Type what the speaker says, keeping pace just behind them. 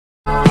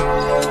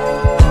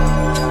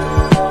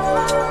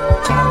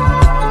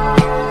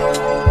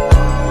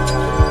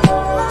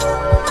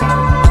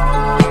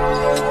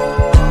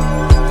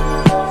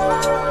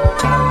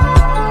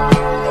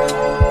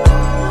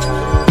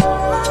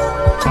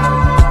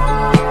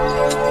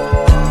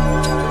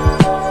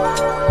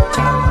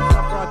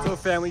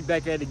we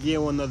back at it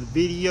again with another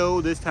video.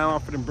 This time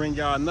I'm gonna bring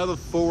y'all another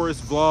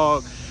forest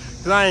vlog.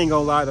 Cause I ain't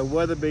gonna lie, the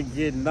weather been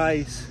getting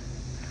nice.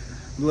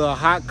 A little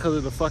hot cause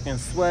of the fucking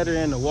sweater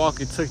and the walk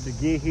it took to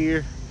get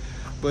here.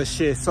 But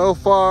shit, so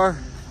far,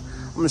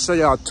 I'm gonna show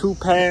y'all two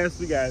paths.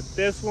 We got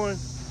this one,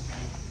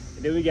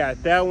 and then we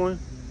got that one.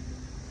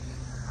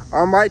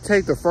 I might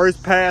take the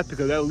first path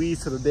because that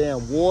leads to the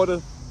damn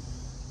water.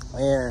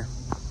 And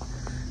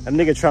a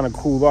nigga trying to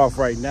cool off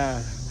right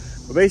now.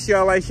 But make sure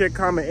y'all like, share,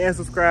 comment, and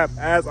subscribe.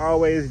 As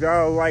always, if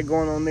y'all like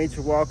going on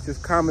nature walks,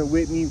 just comment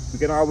with me. We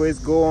can always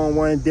go on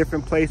one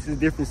different places,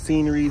 different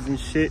sceneries and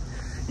shit.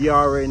 You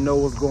already know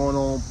what's going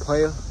on,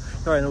 player.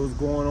 You already know what's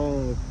going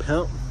on with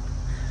pimp.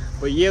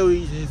 But yeah,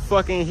 we just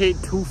fucking hit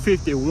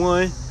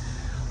 251.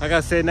 Like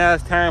I said, now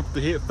it's time to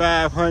hit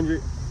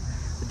 500.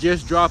 I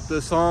just dropped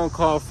a song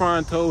called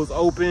Fronto is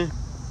Open.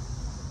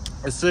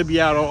 It should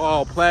be out on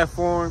all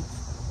platforms.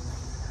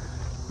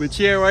 But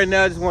yeah, right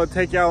now I just want to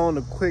take y'all on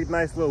a quick,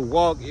 nice little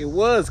walk. It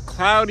was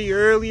cloudy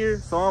earlier,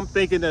 so I'm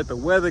thinking that the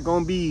weather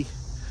gonna be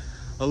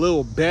a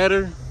little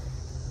better.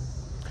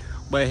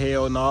 But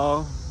hell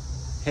no.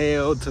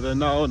 Hell to the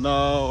no,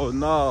 no,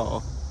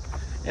 no.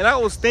 And I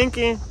was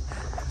thinking,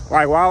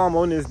 like, while I'm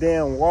on this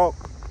damn walk,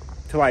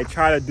 to like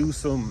try to do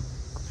some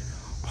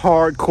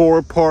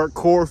hardcore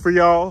parkour for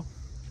y'all.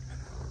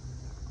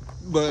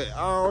 But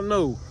I don't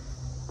know.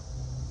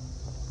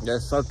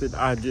 That's something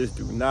I just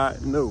do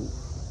not know.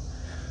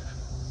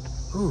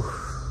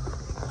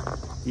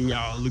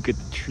 Y'all look at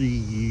the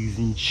trees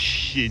and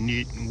shit in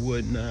it and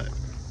whatnot.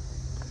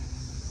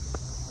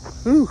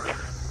 Whew.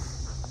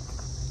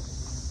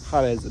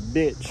 Hot as a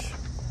bitch.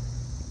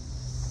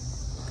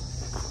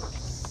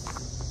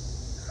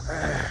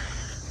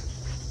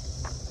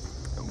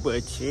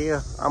 But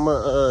yeah, I'm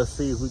gonna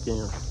see if we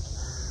can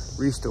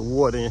reach the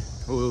water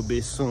a little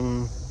bit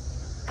soon.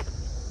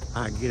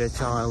 I'll get at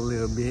y'all in a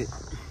little bit.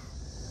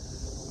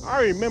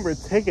 I remember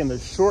taking the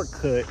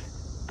shortcut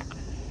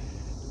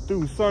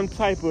through some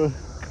type of,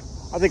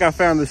 I think I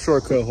found the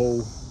shortcut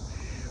hole.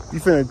 We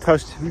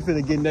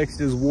finna get next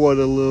to this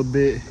water a little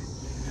bit.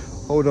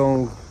 Hold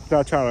on,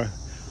 not trying to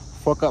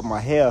fuck up my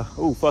hair.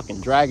 Ooh,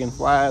 fucking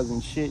dragonflies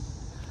and shit.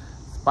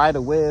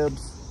 Spider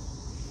webs.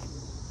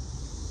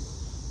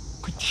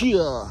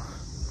 All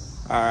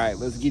right,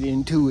 let's get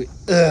into it.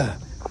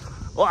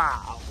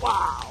 Wow,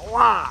 wow,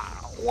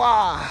 wow,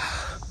 wow.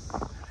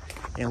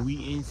 And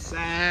we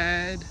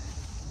inside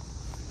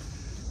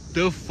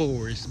the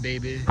forest,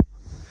 baby.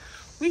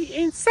 We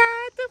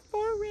inside the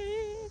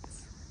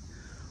forest.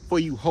 For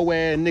you hoe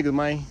ass niggas,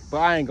 man. But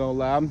I ain't gonna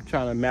lie, I'm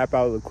trying to map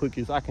out the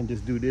quickest. I can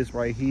just do this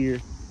right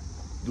here.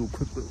 Do a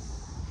quick little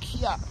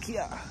kia.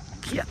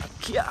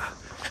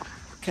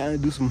 Kind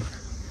of do some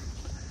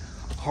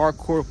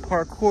hardcore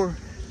parkour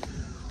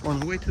on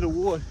the way to the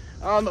water.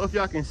 I don't know if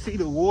y'all can see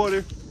the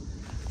water,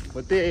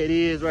 but there it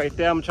is right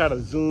there. I'm trying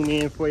to zoom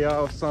in for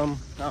y'all some.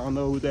 I don't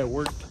know if that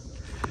worked.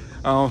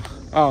 Oh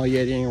yeah,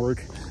 it didn't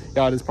work.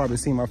 Y'all just probably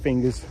see my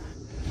fingers.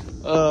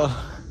 But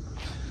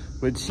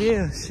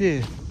yeah,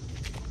 shit.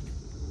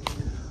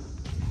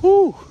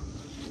 Whew.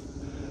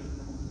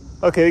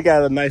 Okay, we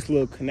got a nice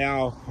little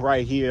canal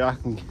right here I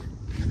can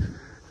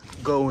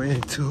go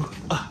into.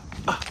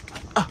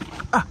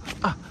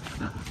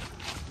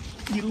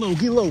 Get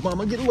low,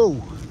 mama, get low.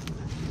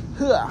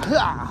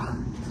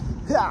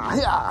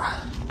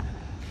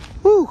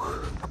 Woo.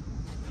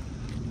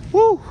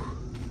 Woo.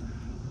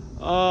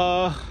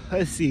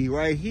 Let's see,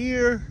 right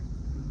here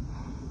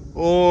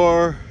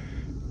or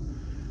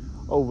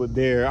over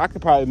there. I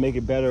could probably make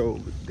it better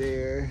over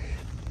there.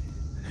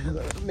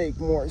 That'll make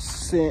more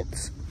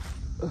sense.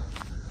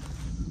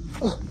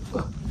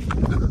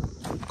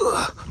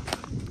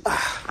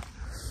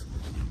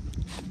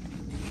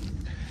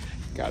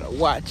 Gotta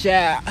watch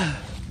out.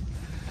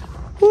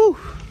 Woo.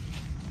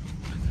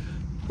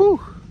 Woo.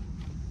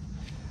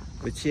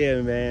 But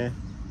yeah, man.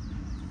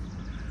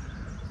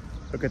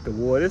 Look at the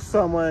water. There's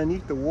something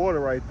underneath the water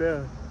right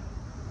there.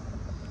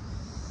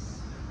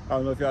 I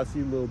don't know if y'all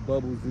see little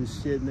bubbles and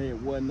shit in it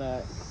and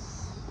whatnot.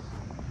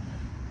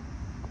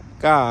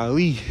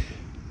 Golly.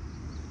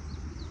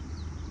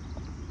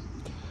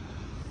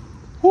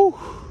 Whew.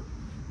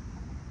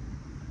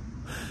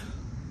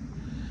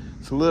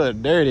 It's a little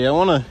dirty. I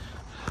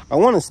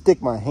wanna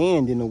stick my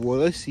hand in the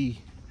water. Let's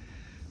see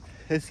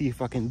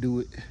if I can do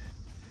it.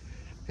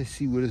 Let's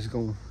see what it's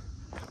gonna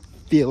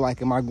feel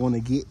like. Am I gonna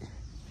get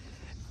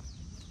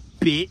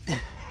bit?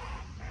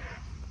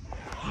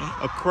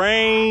 A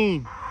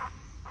crane.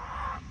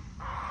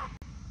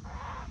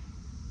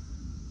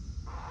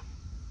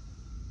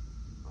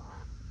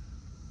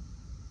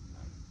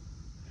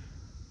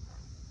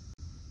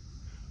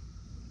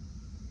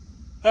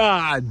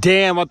 Ah,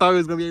 damn, I thought I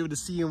was gonna be able to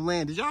see him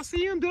land. Did y'all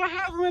see him? Did I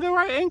have him at the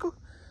right angle?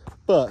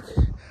 Fuck.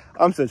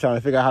 I'm still trying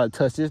to figure out how to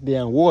touch this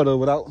damn water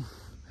without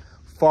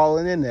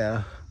falling in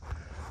there.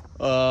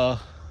 Let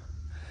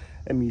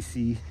me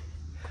see.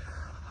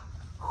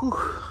 Whew.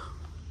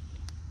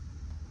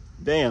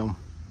 Damn.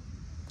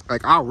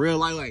 Like, I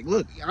realize, like,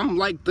 look, I'm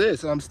like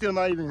this, and I'm still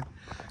not even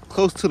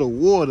close to the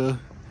water.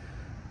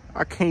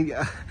 I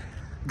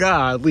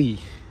Golly.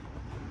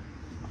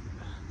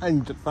 I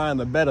need to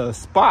find a better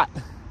spot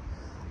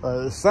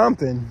or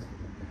something.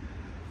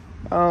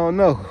 I don't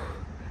know.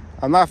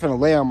 I'm not finna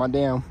lay on my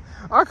damn.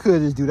 I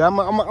could just do that. I'm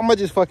gonna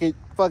just fuck it,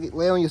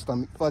 lay on your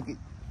stomach, fuck it.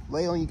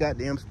 Lay on your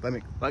goddamn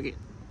stomach, fuck it.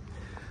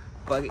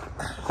 Fuck it.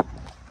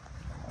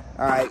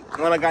 Alright,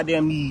 on my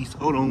goddamn knees.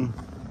 Hold on.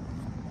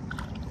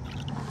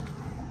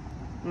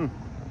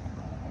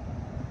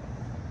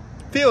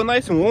 Feel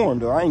nice and warm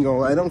though. I ain't gonna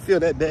lie. I don't feel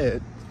that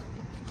bad.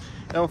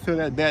 I don't feel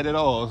that bad at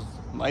all.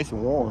 It's nice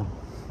and warm.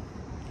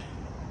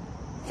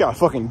 Got a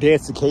fucking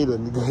dead cicada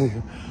in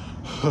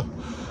the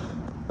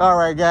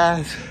Alright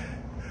guys.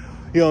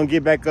 We're gonna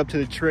get back up to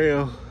the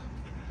trail.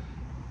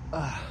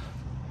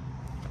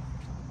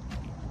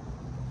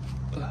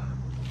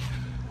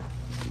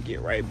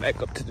 Get right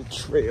back up to the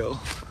trail.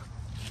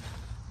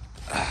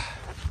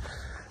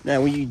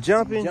 Now when you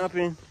jumping,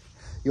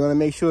 you wanna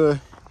make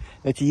sure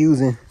that you're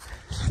using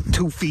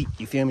 2 feet,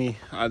 you feel me?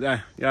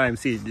 Y'all even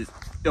see it, just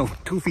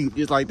 2 feet,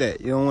 just like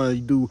that. You don't want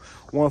to do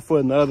 1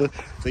 foot and the other.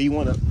 So you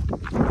want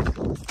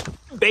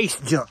to base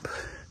jump,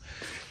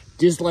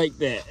 just like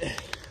that.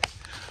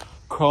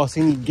 Cross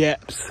any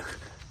gaps.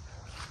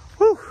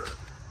 Whew.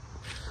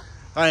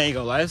 I ain't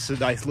gonna lie, it's a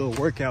nice little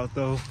workout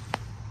though.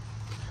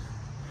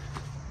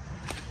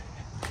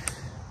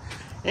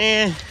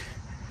 And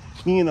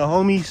me and the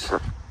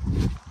homies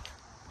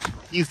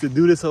used to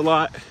do this a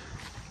lot.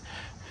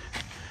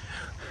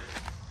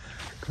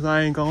 Cause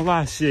I ain't gonna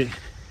lie, shit.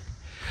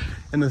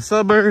 In the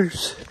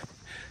suburbs,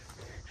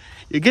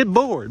 you get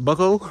bored,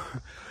 bucko.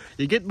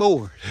 You get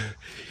bored.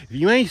 If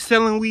you ain't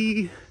selling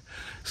weed,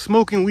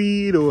 smoking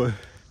weed, or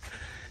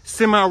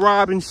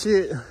semi-robbing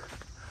shit,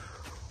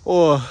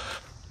 or,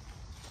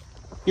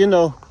 you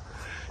know,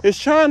 it's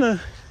trying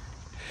to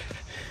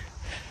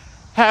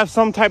have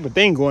some type of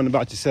thing going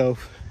about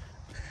yourself.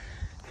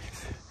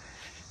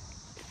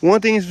 One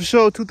thing is for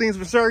sure, 2 things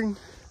for certain.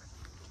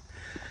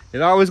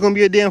 It's always gonna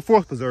be a damn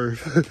fourth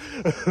preserve.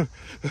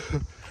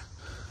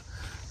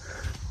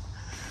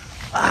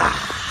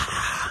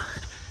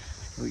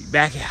 We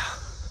back out.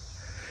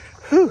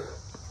 Whew.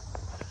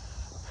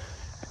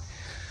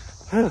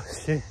 Oh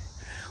shit.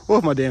 What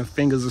if my damn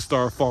fingers will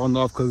start falling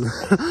off cause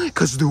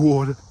of the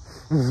water?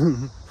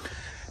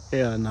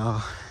 Hell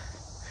no.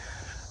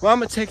 Well, I'm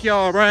gonna take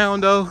y'all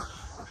around though.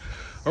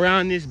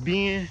 Around this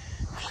bend.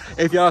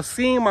 If y'all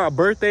seen my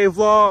birthday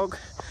vlog,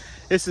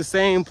 it's the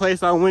same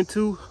place I went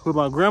to with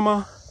my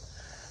grandma.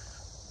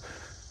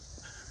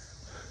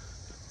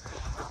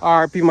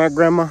 RIP my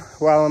grandma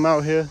while I'm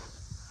out here.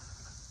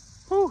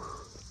 Whew.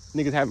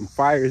 Niggas having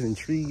fires and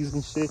trees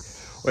and shit.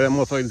 Or that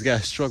motherfucker just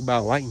got struck by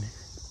lightning.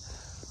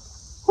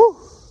 Whew.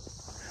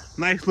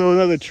 Nice little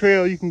another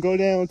trail you can go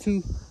down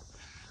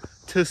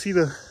to see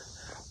the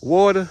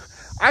water.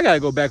 I gotta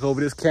go back over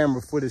this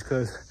camera footage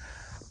because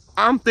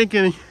I'm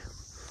thinking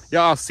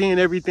y'all seeing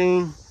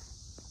everything.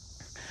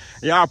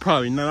 Y'all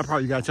probably not. I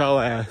probably got y'all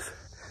ass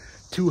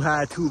too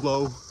high, too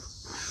low.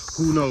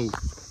 Who knows?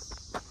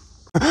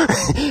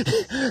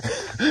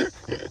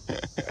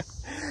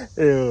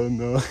 Hell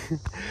no.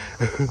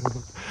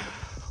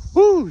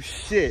 Oh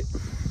shit.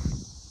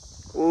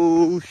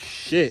 Oh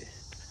shit.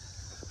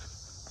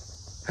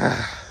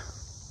 Well,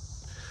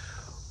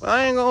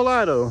 I ain't gonna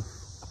lie though.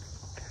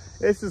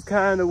 This is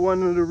kind of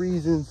one of the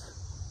reasons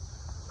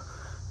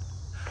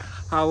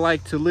I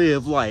like to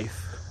live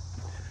life.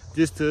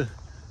 Just to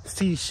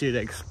see shit,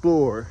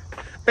 explore.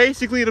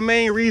 Basically the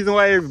main reason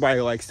why everybody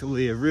likes to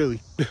live,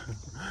 really.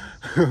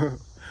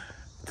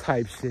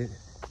 Type shit.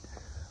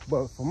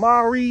 But for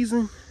my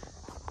reason,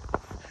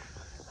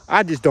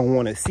 I just don't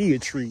want to see a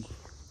tree.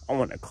 I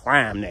want to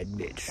climb that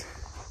bitch.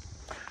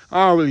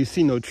 I don't really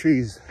see no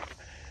trees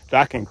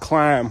that I can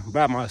climb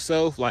by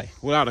myself, like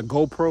without a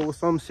GoPro or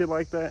some shit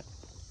like that.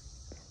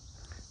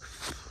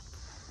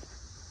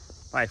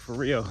 Like for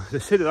real, the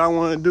shit that I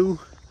want to do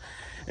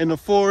in the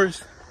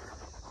forest,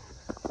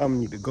 I'm gonna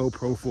need a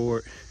GoPro for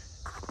it.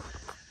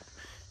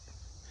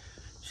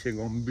 Shit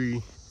gonna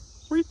be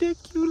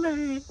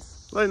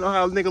ridiculous. Let me know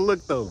how a nigga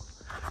look though.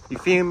 You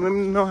feel me? Let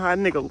me know how a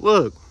nigga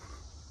look.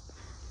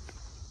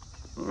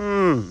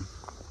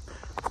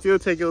 Still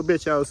take your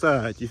bitch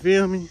outside. You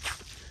feel me?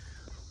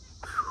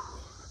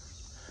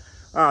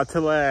 I'll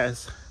tell her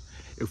ass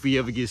if we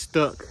ever get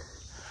stuck,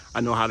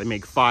 I know how to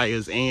make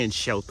fires and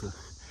shelter.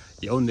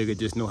 Yo nigga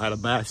just know how to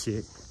buy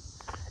shit.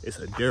 It's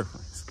a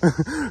difference.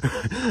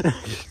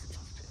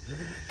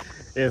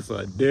 It's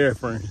a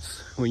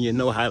difference when you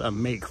know how to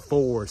make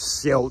for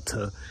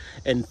shelter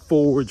and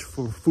forage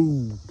for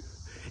food.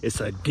 It's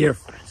a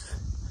difference.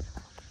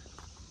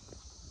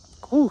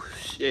 Oh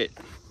shit.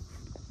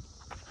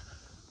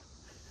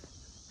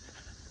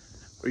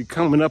 We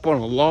coming up on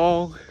a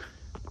log.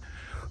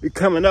 We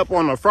coming up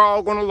on a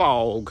frog on a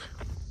log.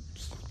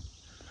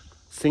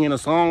 Singing a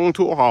song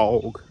to a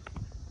hog.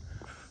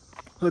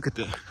 Look at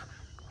that.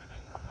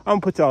 I'm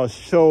gonna put y'all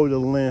shoulder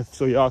length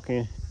so y'all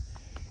can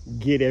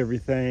get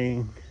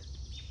everything.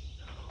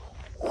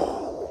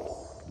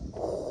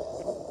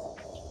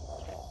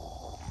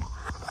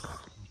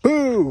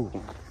 Boom!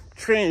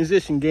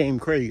 transition game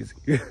crazy.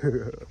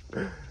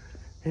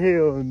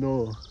 Hell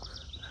no.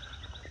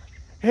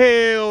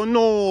 Hell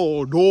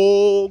no,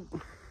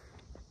 dog.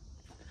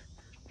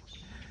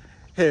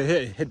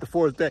 Hit the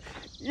forest there.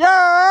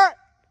 Yeah!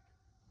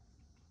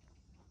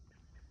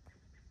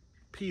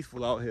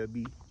 Peaceful out here,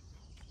 B.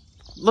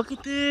 Look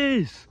at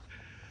this.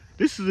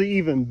 This is an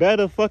even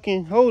better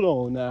fucking, hold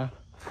on now.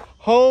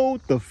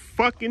 Hold the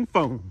fucking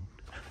phone.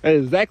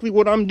 That's exactly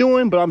what I'm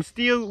doing, but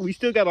we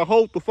still gotta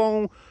hold the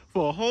phone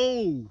for a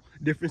whole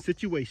different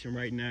situation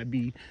right now,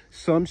 B.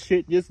 Some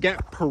shit just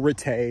got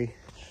pretty.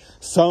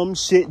 Some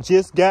shit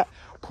just got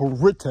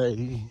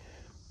pretty.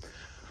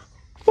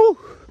 Whew.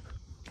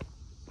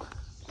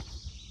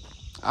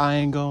 I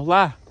ain't gonna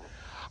lie.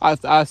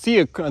 I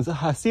see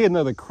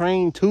another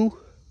crane too.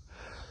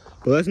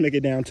 But let's make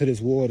it down to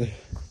this water.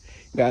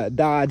 Gotta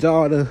dodge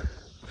all the...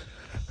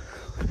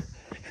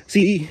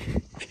 See,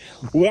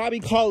 what I be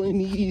calling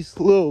these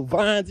little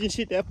vines and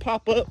shit that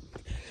pop up,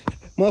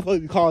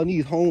 motherfuckers be calling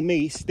these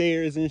homemade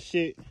stairs and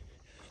shit.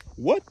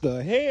 What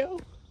the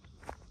hell?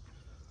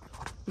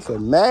 It's a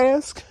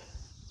mask?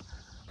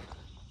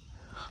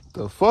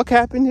 The fuck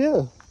happened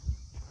here?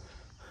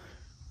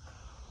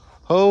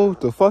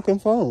 Hold the fucking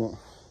phone.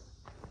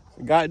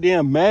 The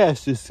goddamn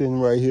mask just sitting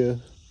right here.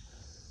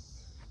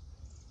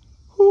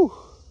 Whew.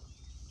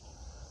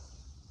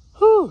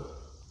 Whew.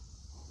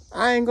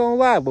 I ain't gonna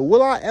lie, but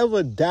will I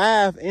ever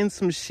dive in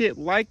some shit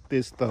like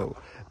this though?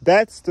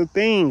 That's the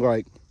thing.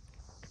 Like,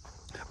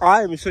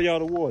 I'll even show y'all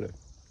the water.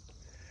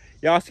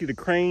 Y'all see the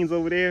cranes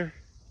over there?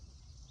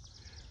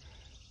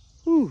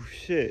 Whew,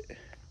 shit.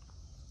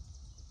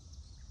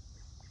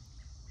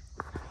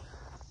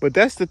 But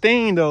that's the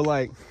thing though,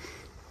 like,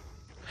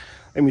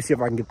 let me see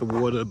if I can get the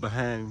water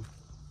behind.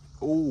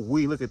 Oh,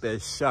 look at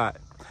that shot.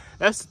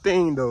 That's the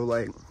thing though,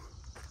 like,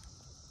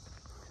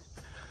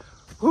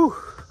 whew.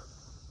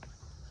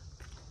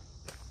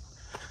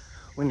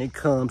 When it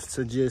comes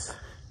to just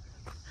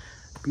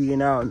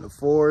being out in the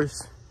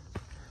forest,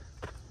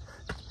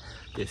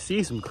 you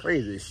see some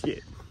crazy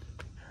shit.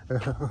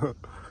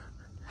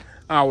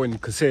 I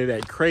wouldn't consider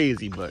that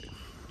crazy, but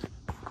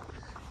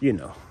you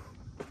know.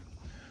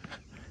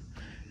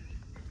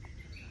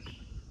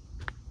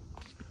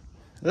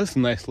 That's a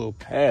nice little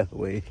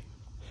pathway.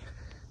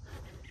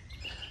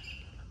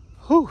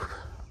 Whew.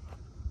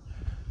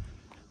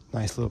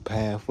 Nice little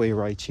pathway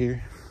right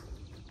here.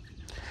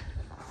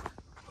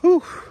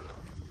 Whew.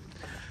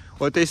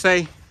 What they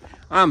say?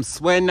 I'm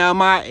sweating out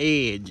my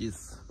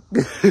edges.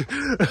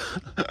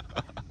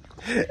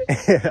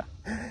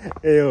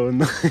 Hell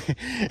no.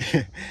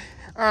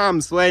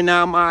 I'm sweating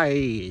out my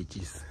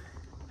edges.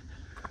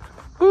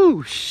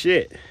 Whew,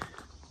 shit.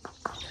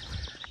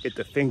 Get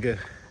the finger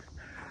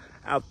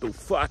out the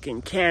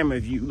fucking camera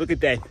view. Look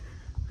at that.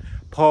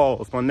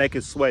 Pause. My neck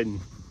is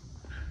sweating.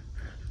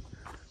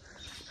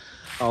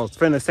 I was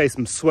finna say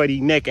some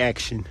sweaty neck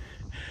action,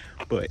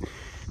 but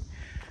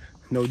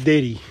no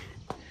diddy.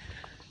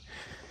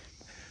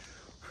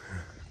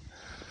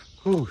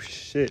 Oh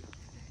shit.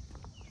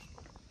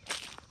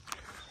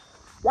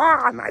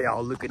 Why now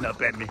y'all looking up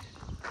at me?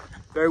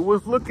 They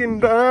was looking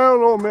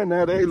down on me,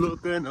 now they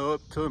looking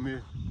up to me.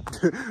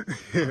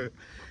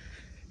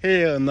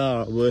 Hell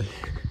nah, but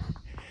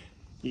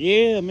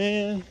yeah,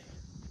 man.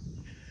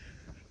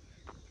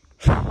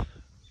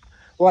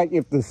 Like,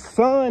 if the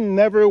sun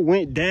never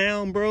went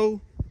down,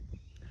 bro,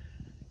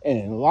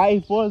 and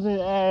life wasn't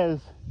as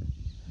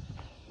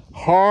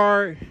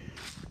hard,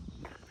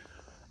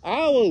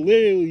 I would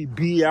literally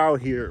be out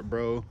here,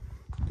 bro.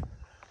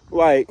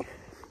 Like,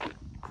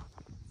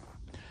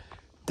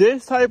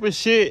 this type of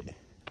shit,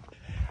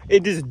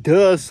 it just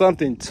does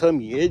something to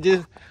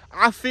me.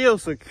 I feel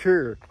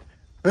secure.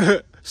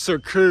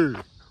 Secure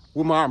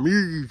with my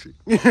music.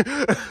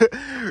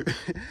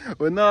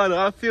 But no,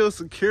 I feel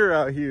secure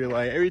out here.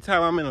 Like, every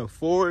time I'm in a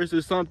forest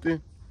or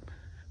something,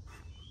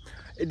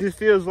 it just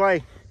feels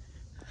like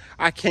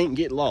I can't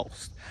get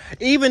lost.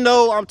 Even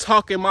though I'm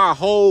talking my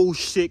whole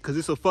shit, because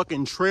it's a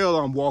fucking trail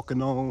I'm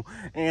walking on,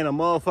 and a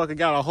motherfucker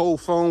got a whole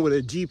phone with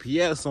a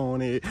GPS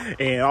on it,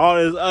 and all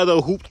this other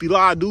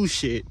hoopty-la-doo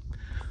shit.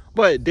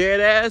 But dead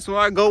ass, when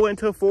I go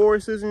into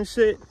forests and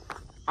shit,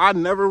 I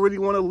never really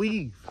want to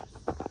leave.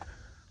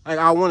 Like,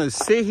 I want to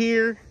sit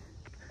here,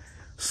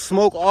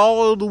 smoke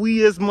all of the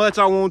weed as much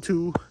I want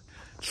to,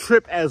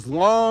 trip as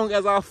long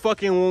as I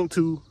fucking want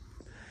to,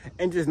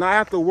 and just not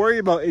have to worry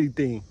about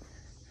anything.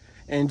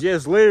 And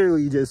just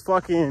literally just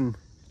fucking,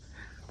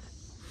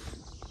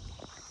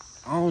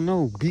 I don't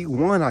know, beat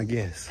one, I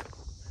guess.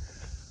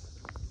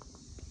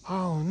 I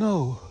don't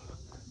know.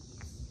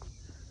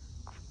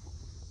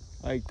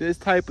 Like, this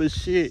type of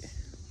shit.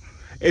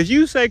 If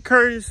you say,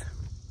 Curtis,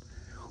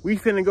 we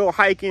finna go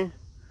hiking,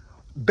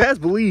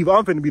 best believe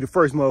I'm finna be the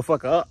first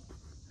motherfucker up.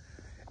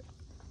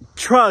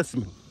 Trust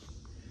me.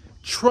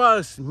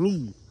 Trust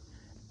me.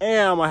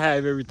 And I'm gonna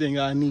have everything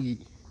I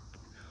need.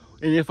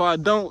 And if I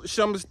don't,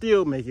 I'ma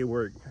still make it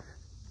work.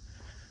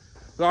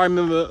 So I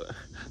remember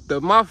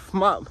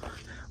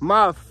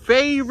my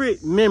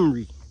favorite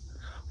memory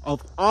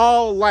of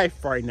all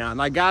life right now.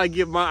 And I gotta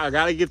give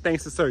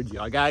thanks to Sergio.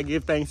 I gotta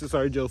give thanks to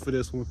Sergio for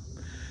this one.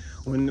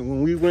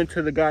 When we went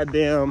to the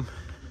goddamn,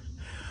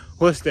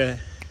 what's that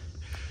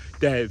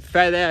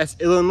fat ass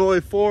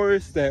Illinois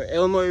forest, that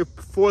Illinois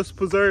Forest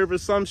Preserve or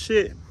some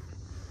shit.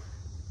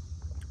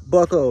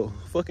 Bucko,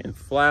 fucking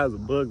flies or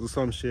bugs or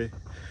some shit.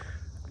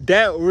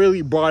 That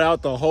really brought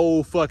out the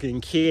whole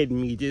fucking kid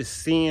in me, just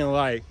seeing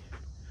like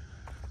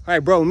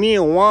bro, me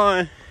and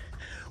Juan,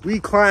 we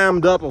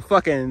climbed up a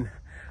fucking,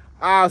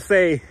 I'll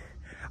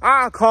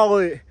call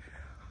it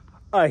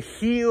a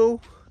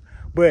hill,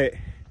 but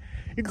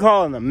you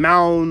call it a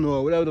mountain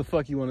or whatever the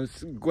fuck you want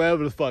to,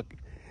 whatever the fuck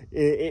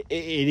it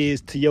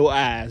is to your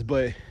eyes.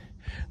 But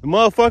the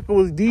motherfucker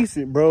was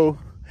decent, bro.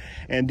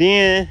 And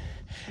then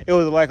it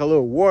was like a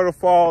little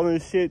waterfall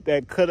and shit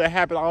that could have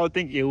happened. I don't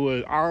think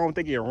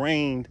it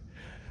rained,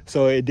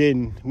 so we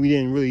didn't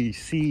really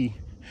see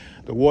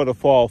the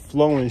waterfall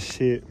flowing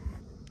shit.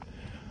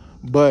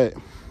 But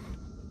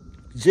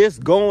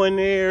just going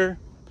there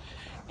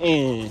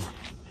and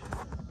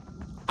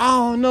I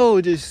don't know,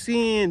 just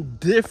seeing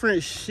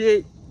different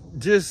shit,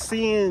 just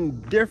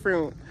seeing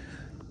different,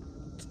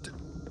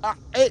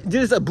 it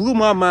just blew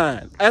my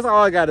mind. That's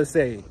all I gotta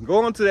say.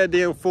 Going to that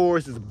damn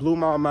forest just blew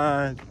my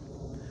mind.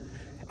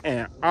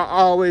 And I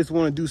always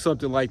want to do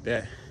something like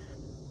that.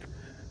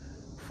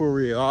 For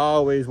real, I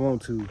always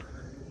want to.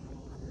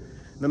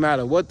 No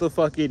matter what the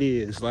fuck it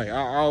is, like,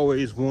 I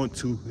always want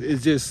to.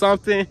 It's just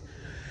something.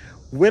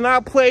 When I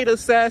played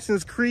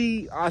Assassin's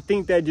Creed, I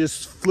think that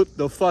just flipped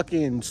the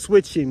fucking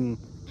switch and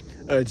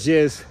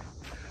just,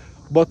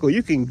 Bucko,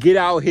 you can get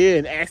out here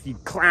and actually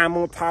climb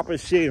on top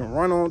of shit and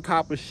run on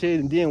top of shit,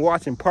 and then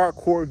watching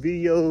parkour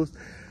videos.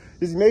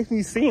 This makes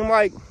me seem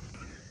like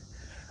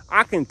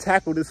I can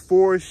tackle this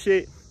forest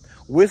shit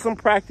with some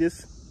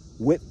practice.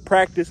 With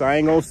practice, I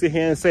ain't gonna sit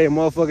here and say,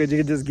 motherfucker, you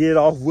can just get it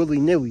off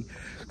willy-nilly,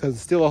 because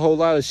there's still a whole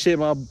lot of shit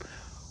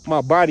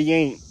my body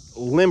ain't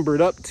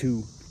limbered up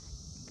to.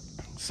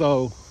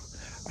 So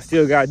I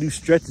still gotta do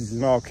stretches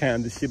and all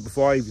kinds of shit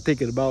before I even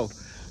thinking about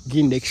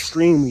getting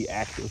extremely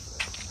active.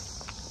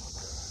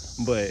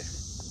 But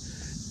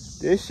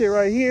this shit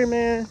right here,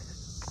 man,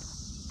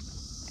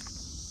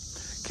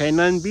 can't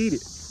nothing beat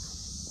it.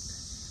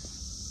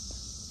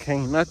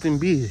 Can't nothing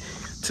beat it,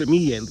 to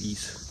me at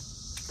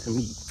least. To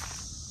me.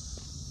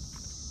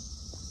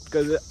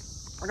 Because,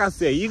 like I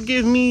said, you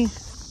give me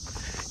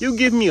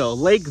a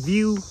lake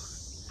view,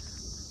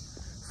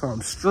 some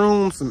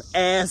shrooms, some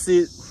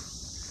acid,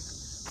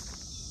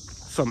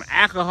 some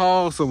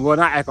alcohol, some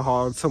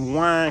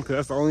wine, because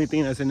that's the only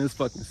thing that's in this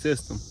fucking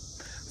system.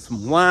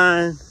 Some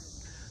wine,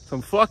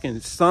 some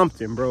fucking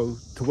something, bro,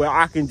 to where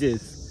I can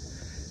just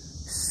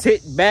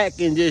sit back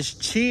and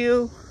just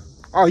chill.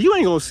 Oh, you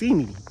ain't gonna see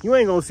me. You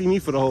ain't gonna see me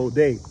for the whole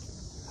day.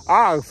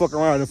 I'll fuck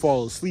around and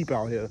fall asleep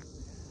out here.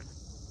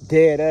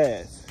 Dead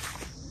ass.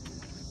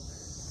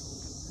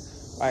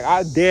 Like,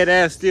 I dead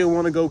ass still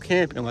want to go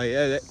camping. Like,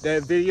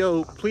 that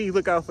video, please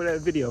look out for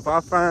that video. If I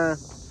find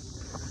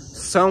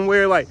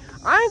somewhere, like,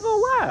 I ain't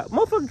gonna lie,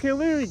 motherfucker can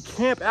literally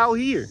camp out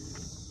here.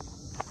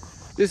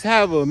 Just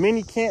have a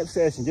mini camp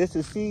session just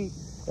to see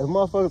if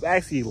motherfuckers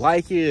actually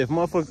like it, if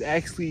motherfuckers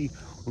actually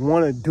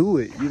want to do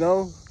it, you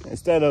know?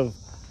 Instead of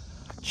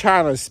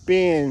trying to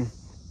spend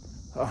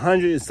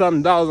 $100 and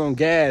something on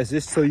gas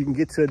just so you can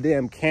get to a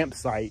damn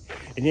campsite,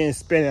 and then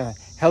spend a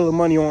hell of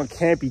money on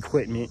camp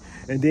equipment,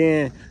 and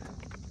then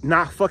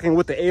not fucking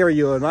with the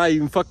area, or not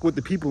even fucking with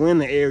the people in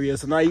the area.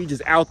 So now you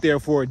just out there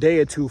for a day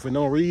or two for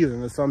no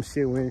reason or some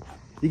shit when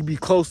you can be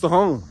close to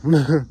home.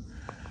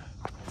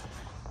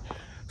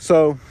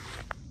 So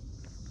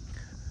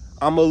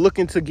I'm gonna look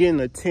into getting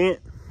a tent.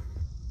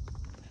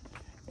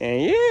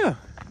 And yeah,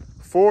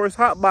 Forest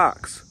Hot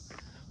Box.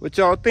 What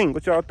y'all think?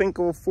 What y'all think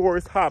of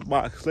Forest Hot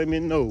Box? Let me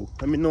know.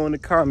 Let me know in the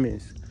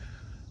comments.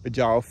 But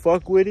y'all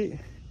fuck with it?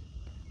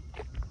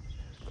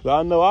 'Cause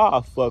I know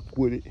I'll fuck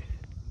with it.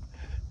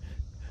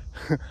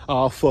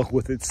 I'll fuck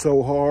with it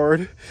so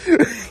hard.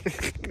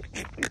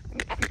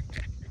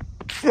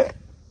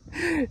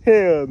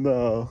 Hell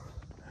no.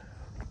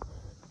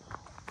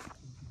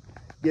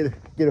 Get a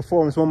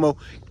performance one more.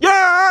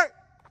 Yeah.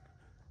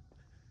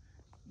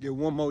 Get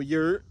one more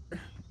yurt.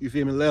 You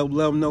feel me? Let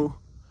them know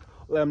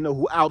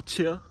who out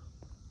here.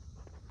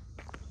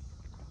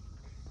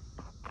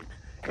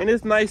 And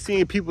it's nice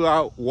seeing people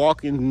out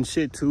walking and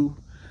shit too.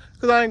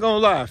 Cause I ain't gonna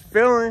lie,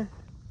 feeling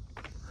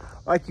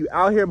like you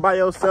out here by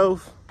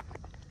yourself,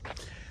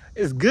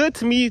 it's good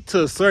to me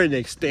to a certain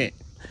extent.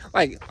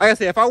 Like I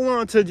said, if I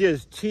wanted to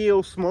just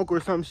chill, smoke or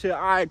some shit,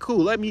 all right, cool,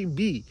 let me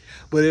be.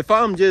 But if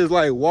I'm just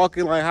like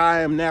walking like how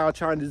I am now,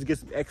 trying to just get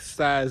some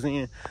exercise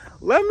in,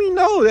 let me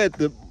know that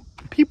the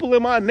people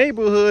in my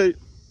neighborhood,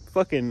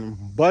 fucking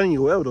Bunny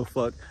or whatever the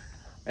fuck,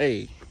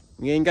 hey,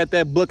 you ain't got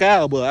that book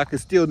out, but I can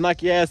still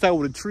knock your ass out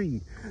with a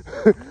tree.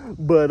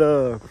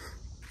 But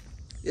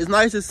it's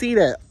nice to see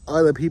that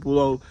other people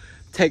don't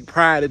take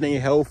pride in their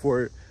health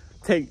or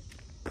take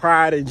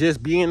pride in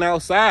just being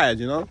outside,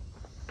 you know?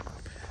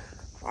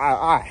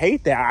 I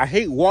hate that. I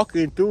hate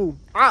walking through,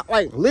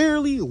 like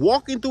literally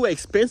walking through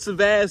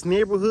expensive ass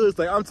neighborhoods.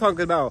 Like I'm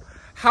talking about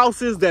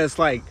houses that's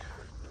like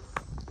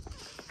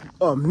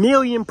 $1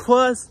 million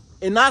plus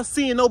and not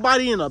seeing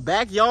nobody in the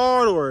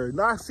backyard or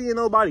not seeing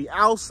nobody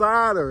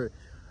outside or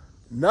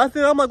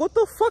nothing. I'm like, what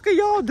the fuck are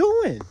y'all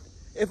doing?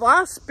 If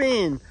I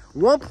spend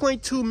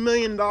 $1.2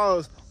 million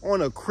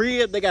on a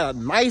crib, they got a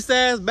nice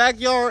ass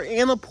backyard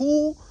and a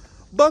pool,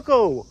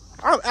 bucko,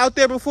 I'm out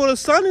there before the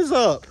sun is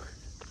up.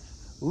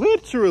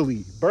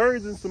 Literally,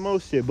 birds and some more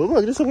shit. But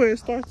look, this is where it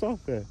starts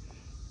off at.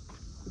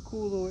 It's a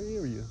cool little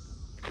area.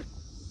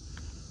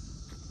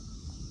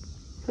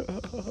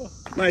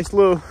 Nice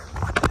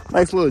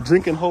little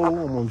drinking hole.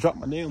 I'm gonna drop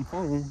my damn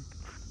phone.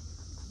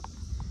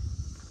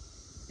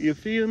 You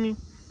feel me?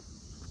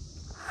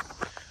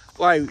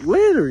 Like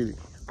literally,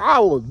 I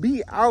would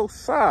be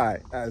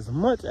outside as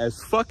much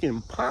as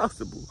fucking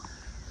possible.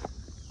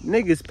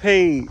 Niggas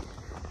paid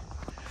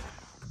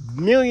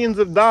millions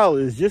of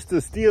dollars just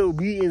to still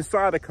be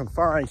inside a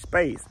confined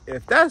space.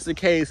 If that's the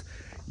case,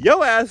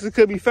 your asses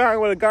could be found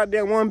with a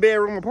goddamn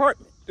 1-bedroom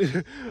apartment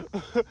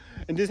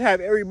and just have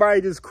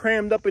everybody just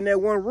crammed up in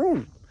that one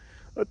room.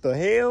 What the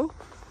hell?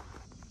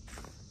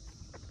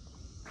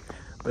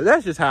 But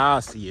that's just how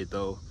I see it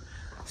though.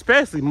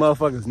 Especially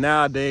motherfuckers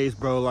nowadays,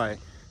 bro. Like,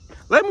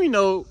 let me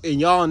know in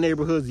y'all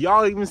neighborhoods,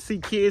 y'all even see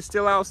kids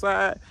still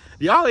outside?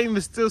 Y'all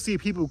even still see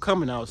people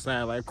coming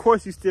outside? Like, of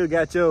course you still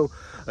got your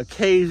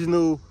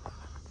occasional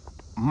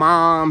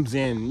moms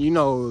and, you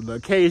know, the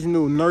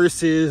occasional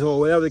nurses or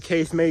whatever the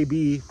case may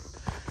be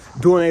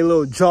doing a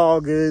little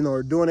jogging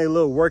or doing a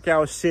little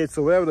workout shits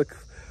or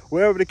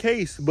whatever the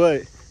case.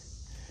 But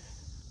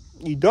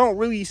you don't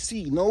really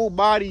see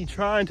nobody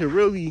trying to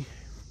really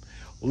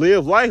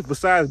live life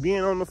besides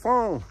being on the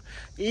phone.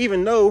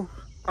 Even though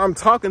I'm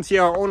talking to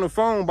y'all on the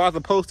phone about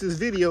to post this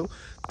video,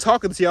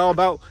 talking to y'all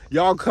about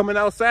y'all coming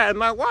outside and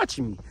not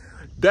watching me.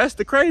 That's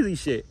the crazy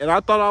shit. And I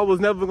thought I was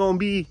never gonna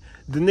be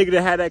the nigga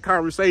that had that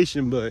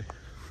conversation, but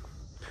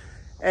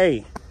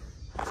hey,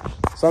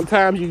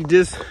 sometimes you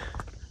just,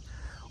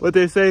 what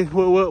they say,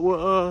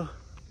 you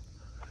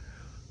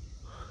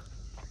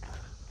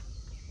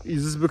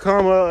just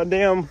become a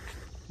damn,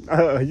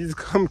 you just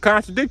become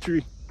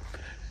contradictory.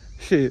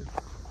 Shit.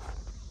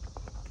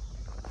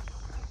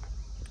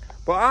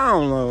 But I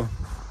don't know.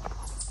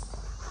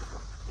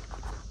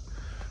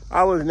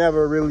 I was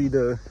never really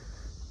the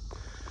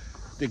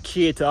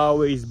kid to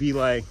always be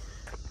like,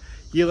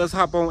 yeah, let's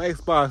hop on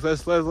Xbox.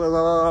 Let's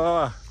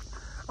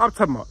I'm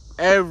talking about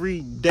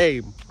every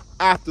day,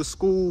 after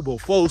school,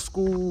 before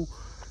school,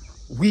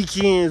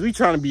 weekends. We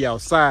trying to be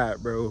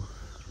outside, bro.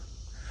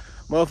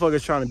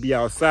 Motherfuckers trying to be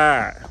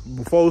outside.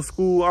 Before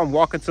school, I'm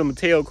walking to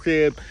Mateo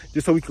crib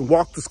just so we can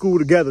walk to school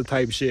together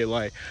type shit.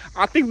 Like,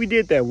 I think we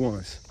did that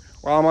once.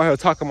 While I'm out here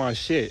talking my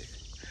shit.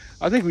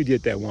 I think we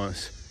did that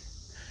once.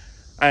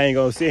 I ain't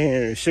gonna sit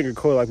here and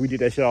sugarcoat like we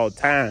did that shit all the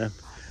time.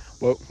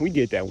 But we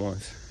did that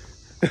once.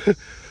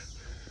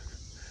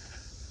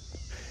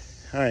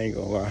 I ain't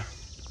gonna lie.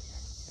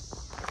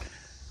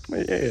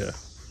 But yeah.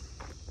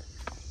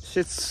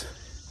 Shit's,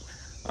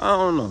 I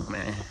don't know,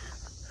 man.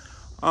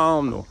 I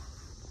don't know.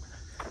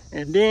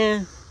 And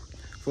then,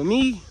 for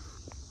me,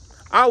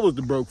 I was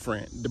the broke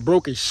friend. The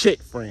broke as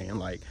shit friend.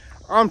 Like,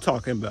 I'm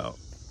talking about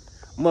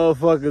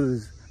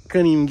motherfuckers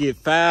couldn't even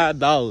get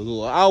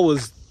 $5. I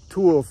was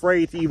too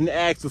afraid to even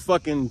ask for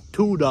fucking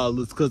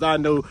 $2 because I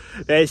know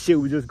that shit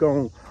was just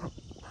gonna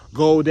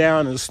go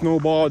down and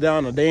snowball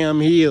down a damn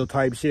hill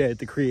type shit at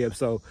the crib.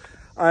 So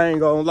I ain't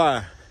gonna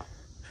lie.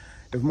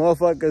 If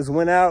motherfuckers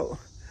went out,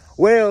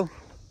 well,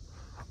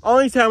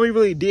 only time we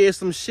really did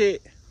some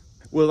shit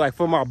was like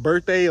for my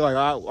birthday.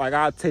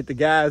 I'd take the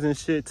guys and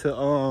shit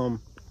to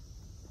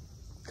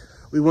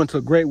we went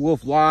to Great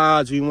Wolf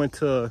Lodge. We went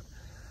to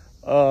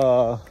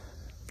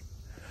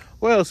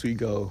where else we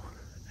go?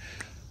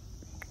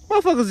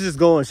 Motherfuckers just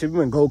going shit. We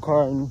went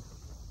go-karting,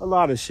 a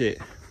lot of shit.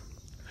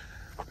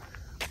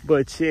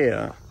 But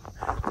yeah,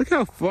 look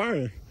how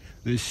far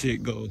this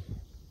shit goes.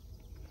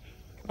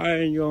 I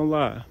ain't gonna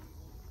lie.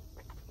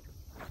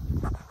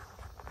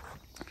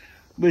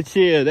 But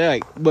yeah,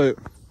 but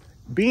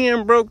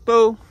being broke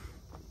though,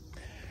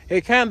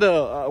 it kind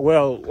of,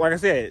 well, like I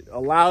said,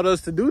 allowed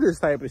us to do this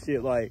type of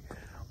shit. Like,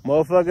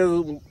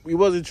 motherfuckers, we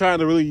wasn't trying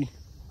to really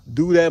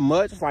do that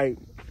much. Like,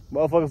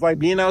 motherfuckers like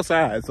being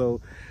outside.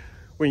 So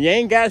when you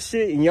ain't got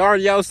shit and you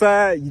already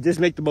outside, you just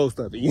make the most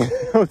of it. You know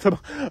what I'm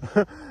talking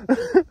about?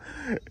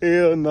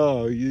 Hell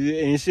no, you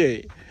ain't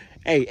shit.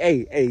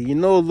 Hey, you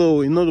know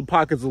the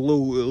pockets are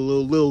little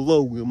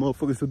low.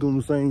 Motherfuckers still doing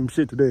the same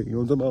shit today. You know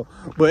what I'm talking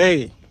about? But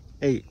hey,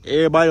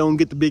 everybody don't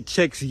get the big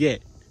checks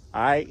yet.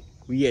 All right,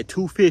 we at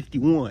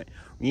 251.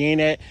 We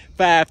ain't at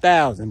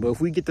 5,000. But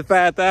if we get to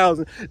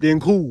 5,000, then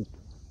cool.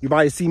 You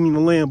might see me in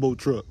the Lambo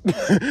truck.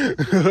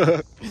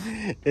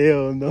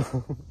 Hell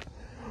no.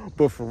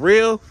 But for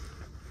real,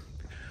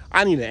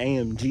 I need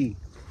an AMG.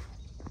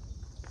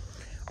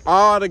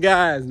 All the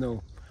guys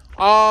know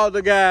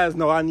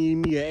I need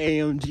me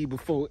an AMG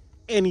before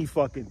any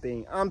fucking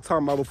thing. I'm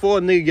talking about before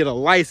a nigga get a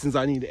license,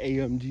 I need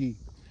an AMG.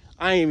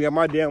 I ain't even got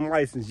my damn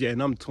license yet,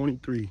 and I'm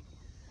 23.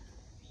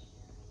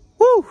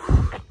 Woo!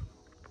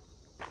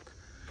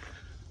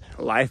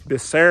 Life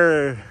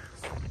bizarre.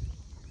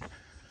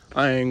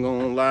 I ain't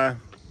gonna lie.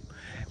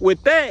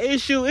 With that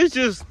issue, it's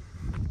just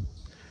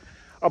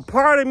a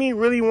part of me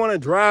really want to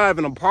drive,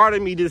 and a part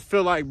of me just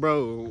feel like,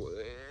 bro,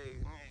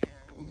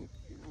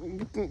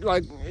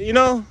 like, you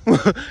know,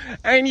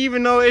 I ain't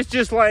even know. It's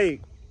just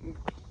like,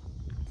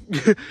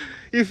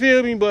 you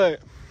feel me?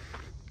 But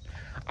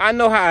I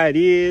know how it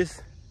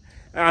is.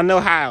 I know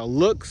how it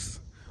looks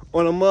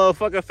on a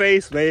motherfucker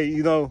face. They,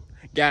 you know,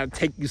 gotta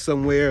take you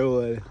somewhere,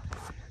 or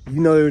you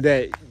know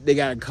that they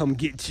gotta come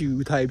get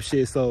you type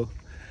shit. So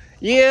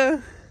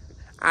yeah,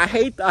 I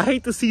hate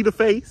to see the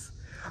face.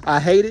 I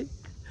hate it.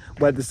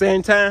 But at the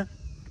same time,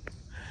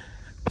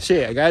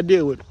 shit, I gotta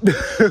deal with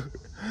it.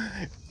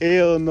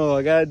 Hell no,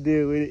 I gotta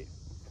deal with it.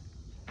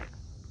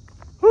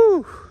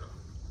 Whew.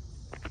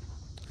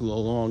 A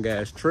little long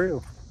ass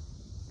trail.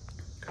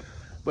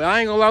 But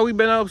I ain't gonna lie, we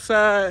been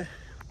outside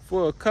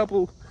for a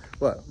couple,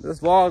 this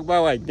vlog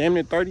about like damn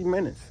near 30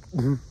 minutes.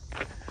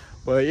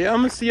 But yeah, I'm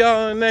gonna see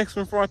y'all in the next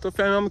one, Fronto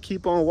family. I'm gonna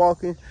keep on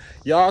walking.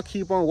 Y'all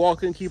keep on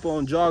walking, keep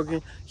on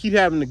jogging. Keep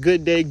having a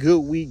good day, good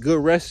week,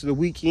 good rest of the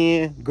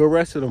weekend, good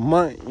rest of the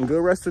month, and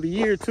good rest of the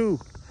year too.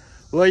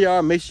 Love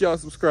y'all. Make sure y'all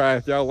subscribe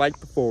if y'all like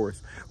the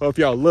forest. Or if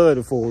y'all love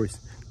the forest,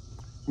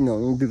 you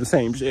know, do the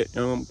same shit.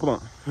 You know, come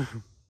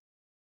on.